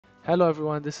Hello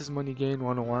everyone, this is Money Gain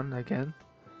 101 again,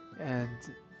 and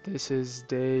this is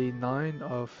day 9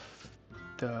 of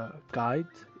the guide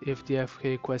if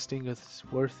DFK questing is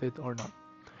worth it or not.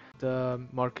 The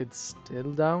market's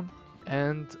still down,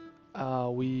 and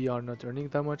we are not earning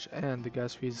that much, and the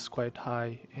gas fee is quite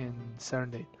high in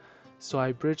Serendale. So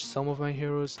I bridged some of my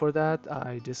heroes. For that,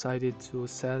 I decided to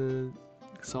sell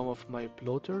some of my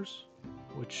bloaters,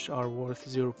 which are worth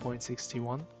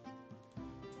 0.61.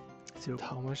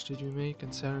 How much did you make in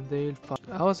Serendale?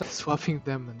 I was swapping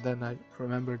them and then I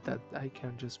remembered that I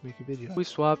can just make a video. We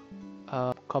swapped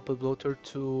a couple bloater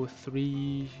to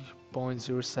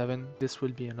 3.07. This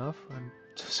will be enough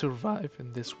to survive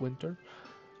in this winter,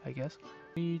 I guess.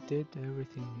 We did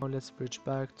everything. Now let's bridge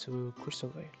back to Crystal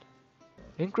Vale.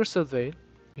 In Crystal Vale,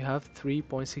 we have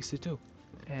 3.62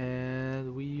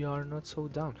 and we are not so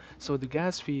down. So the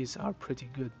gas fees are pretty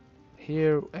good.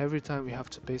 Here, every time we have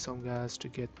to pay some gas to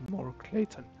get more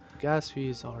Clayton. Gas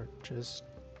fees are just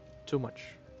too much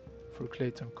for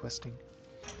Clayton questing,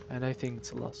 and I think it's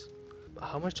a loss.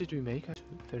 How much did we make?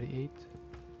 38,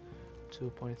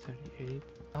 2.38.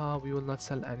 We will not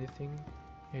sell anything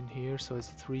in here, so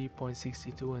it's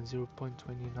 3.62 and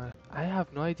 0.29. I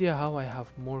have no idea how I have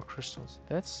more crystals.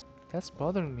 That's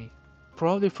bothering me.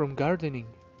 Probably from gardening.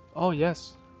 Oh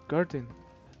yes, garden.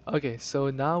 Okay,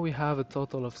 so now we have a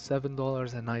total of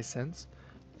 $7.09,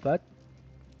 but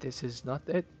this is not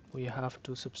it. We have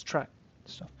to subtract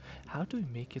stuff. How do we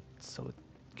make it so it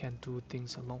can do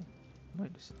things alone?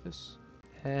 Minus this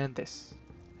and this.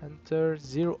 Enter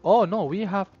 0. Oh no, we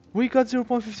got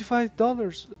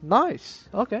 $0.55. Nice.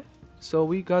 Okay. So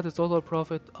we got a total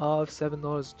profit of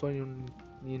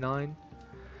 $7.29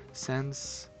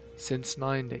 since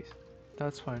 9 days.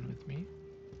 That's fine with me.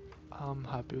 I'm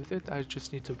happy with it. I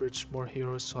just need to bridge more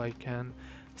heroes so I can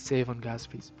save on gas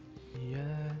fees.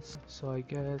 Yes, so I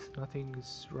guess nothing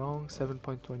is wrong.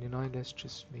 7.29, let's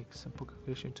just make simple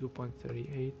calculation.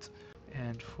 2.38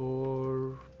 and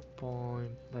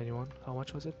 4.91. How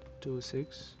much was it?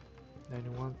 26,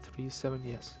 91.37.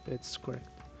 Yes, it's correct.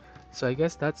 So I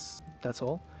guess that's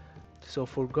all. So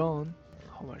for gone,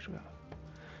 how much we have?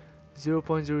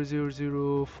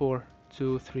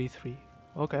 0.0004233.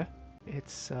 Okay.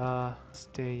 It's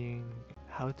staying.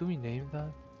 How do we name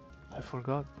that? I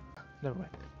forgot. Never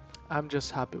mind. I'm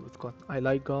just happy with Gon. I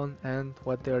like Gon and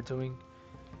what they are doing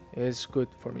is good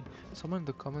for me. Someone in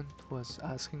the comment was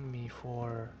asking me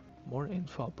for more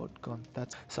info about Gon.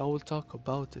 So I will talk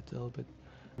about it a little bit.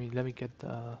 Let me get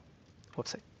the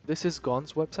website. This is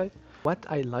Gon's website. What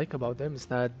I like about them is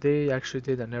that they actually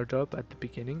did an airdrop at the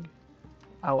beginning.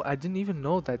 I didn't even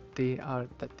know that they are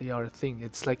a thing.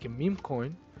 It's like a meme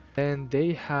coin, and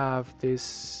they have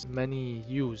this many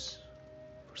use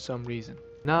for some reason.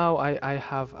 Now I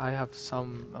have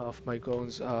some of my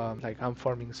goons, like I'm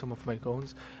farming some of my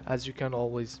goons, as you can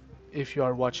always, if you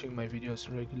are watching my videos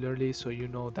regularly, so you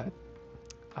know that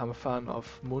I'm a fan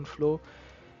of Moonflow,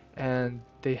 and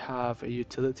they have a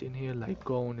utility in here, like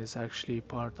Gone is actually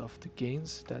part of the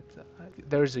gains, that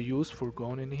there's a use for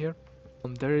Gone in here.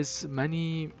 There is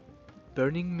many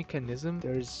burning mechanism,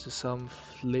 there's some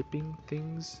flipping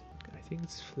things, I think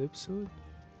it's flip suit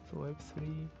for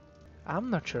Web3.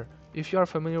 I'm not sure. If you are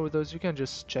familiar with those, you can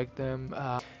just check them.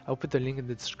 I'll put the link in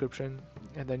the description,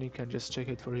 and then you can just check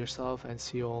it for yourself and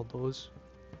see all those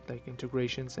like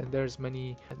integrations. And there's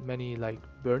many like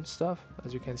burn stuff.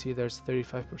 As you can see, there's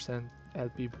 35%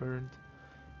 LP burned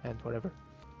and whatever.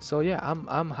 So yeah,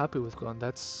 I'm happy with Gon.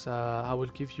 That's I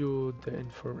will give you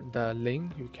the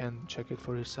link. You can check it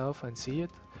for yourself and see it.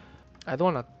 I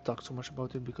don't want to talk too much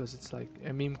about it because it's like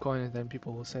a meme coin, and then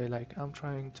people will say like I'm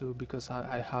trying to, because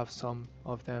I have some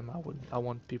of them, I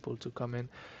want people to come in.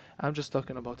 I'm just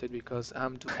talking about it because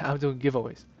I'm doing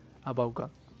giveaways about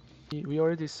Gun. We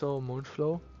already saw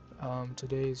Moonflow.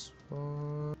 Today is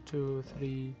 1, 2,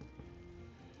 3,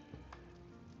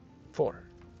 4.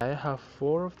 I have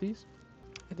 4 of these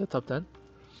in the top 10,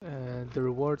 and the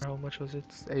rewards. How much was it?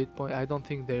 8 point. I don't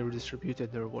think they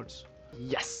redistributed the rewards.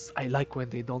 Yes, I like when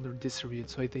they don't distribute,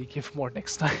 so they give more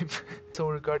next time. So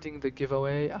regarding the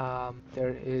giveaway,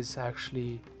 there is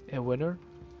actually a winner,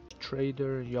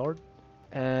 Trader Yard,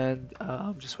 and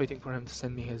I'm just waiting for him to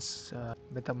send me his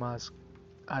MetaMask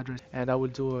address, and I will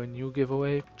do a new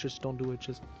giveaway. Just don't do it.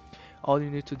 Just all you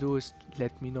need to do is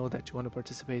let me know that you want to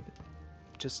participate.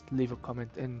 Just leave a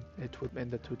comment in the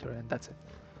Twitter, and that's it.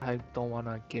 I don't want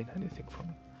to gain anything from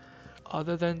it.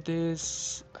 Other than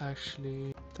this,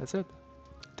 actually, that's it.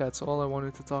 That's all I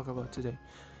wanted to talk about today.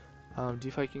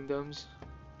 DeFi Kingdoms,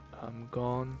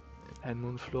 Gone, and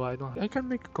Moonflow. I can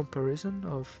make a comparison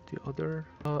of the other.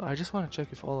 I just want to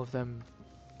check if all of them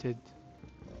did.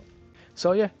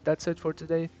 So yeah, that's it for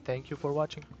today. Thank you for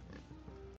watching.